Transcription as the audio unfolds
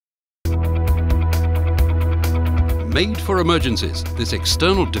Made for emergencies, this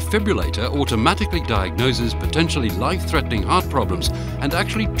external defibrillator automatically diagnoses potentially life-threatening heart problems and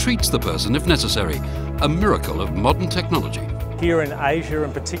actually treats the person if necessary. A miracle of modern technology. Here in Asia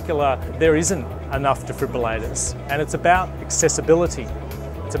in particular, there isn't enough defibrillators, and it's about accessibility.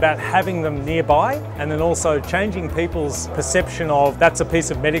 It's about having them nearby and then also changing people's perception of that's a piece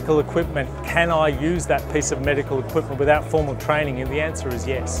of medical equipment. Can I use that piece of medical equipment without formal training? And the answer is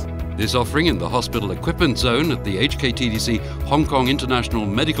yes. This offering in the Hospital Equipment Zone at the HKTDC Hong Kong International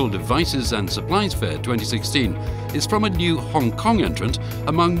Medical Devices and Supplies Fair 2016 is from a new Hong Kong entrant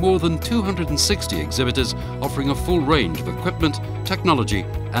among more than 260 exhibitors offering a full range of equipment, technology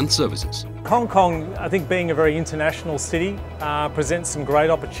and services. Hong Kong, I think being a very international city, presents some great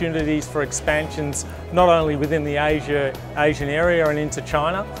opportunities for expansions not only within the Asian area and into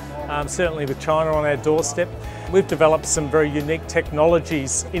China, certainly with China on our doorstep. We've developed some very unique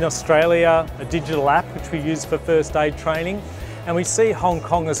technologies in Australia, a digital app which we use for first aid training, and we see Hong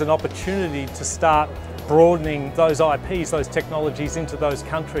Kong as an opportunity to start broadening those IPs, those technologies into those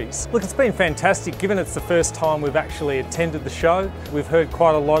countries. Look, it's been fantastic given it's the first time we've actually attended the show. We've heard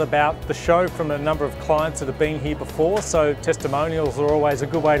quite a lot about the show from a number of clients that have been here before, so testimonials are always a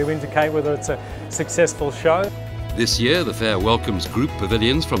good way to indicate whether it's a successful show. This year, the fair welcomes group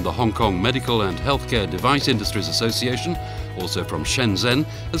pavilions from the Hong Kong Medical and Healthcare Device Industries Association, also from Shenzhen,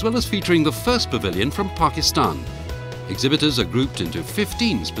 as well as featuring the first pavilion from Pakistan. Exhibitors are grouped into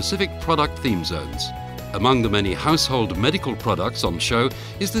 15 specific product theme zones. Among the many household medical products on show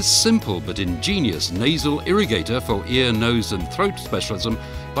is this simple but ingenious nasal irrigator for ear, nose and throat specialism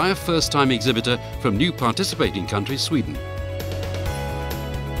by a first-time exhibitor from new participating country, Sweden.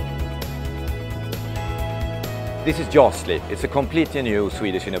 This is Sleep. It's a completely new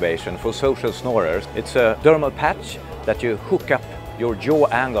Swedish innovation for social snorers. It's a dermal patch that you hook up your jaw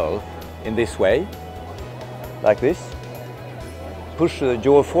angle in this way, like this. Push the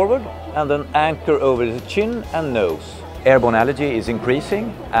jaw forward and then anchor over the chin and nose. Airborne allergy is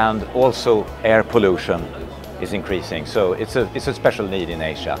increasing and also air pollution is increasing, so it's a special need in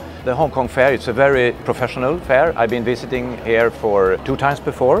Asia. The Hong Kong fair, it's a very professional fair. I've been visiting here for 2 times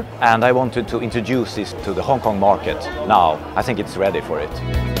before and I wanted to introduce this to the Hong Kong market now. I think it's ready for it.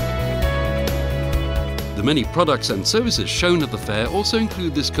 The many products and services shown at the fair also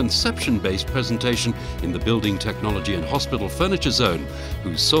include this conception-based presentation in the Building Technology and Hospital Furniture Zone,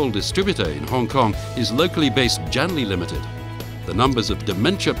 whose sole distributor in Hong Kong is locally based Janley Limited. The numbers of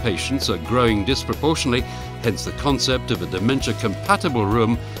dementia patients are growing disproportionately, hence the concept of a dementia-compatible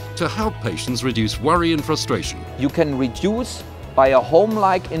room to help patients reduce worry and frustration. You can reduce, by a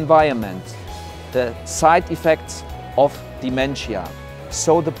home-like environment, the side effects of dementia.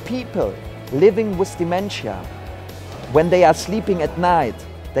 So the people living with dementia, when they are sleeping at night,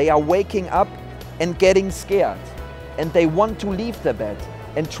 they are waking up and getting scared. And they want to leave the bed.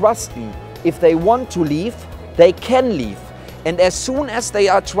 And trust me, if they want to leave, they can leave. And as soon as they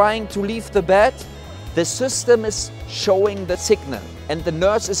are trying to leave the bed, the system is showing the signal and the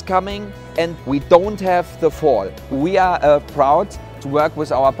nurse is coming and we don't have the fall. We are proud to work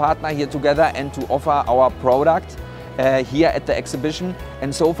with our partner here together and to offer our product here at the exhibition,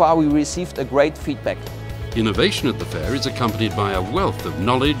 and so far we received a great feedback. Innovation at the fair is accompanied by a wealth of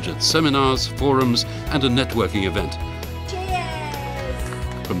knowledge at seminars, forums and a networking event.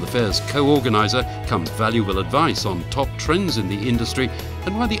 From the fair's co-organiser comes valuable advice on top trends in the industry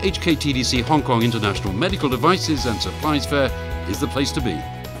and why the HKTDC Hong Kong International Medical Devices and Supplies Fair is the place to be.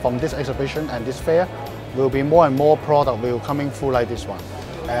 From this exhibition and this fair, will be more and more product will coming through like this one.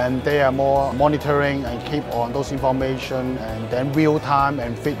 And they are more monitoring and keep on those information and then real time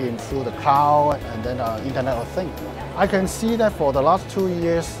and feed in through the cloud and then Internet of Things. I can see that for the last 2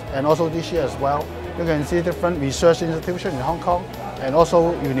 years and also this year as well, you can see different research institutions in Hong Kong and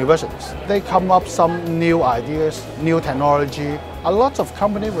also universities. They come up some new ideas, new technology. A lot of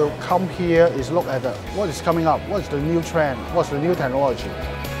companies will come here is look at what is coming up, what's the new trend, what's the new technology.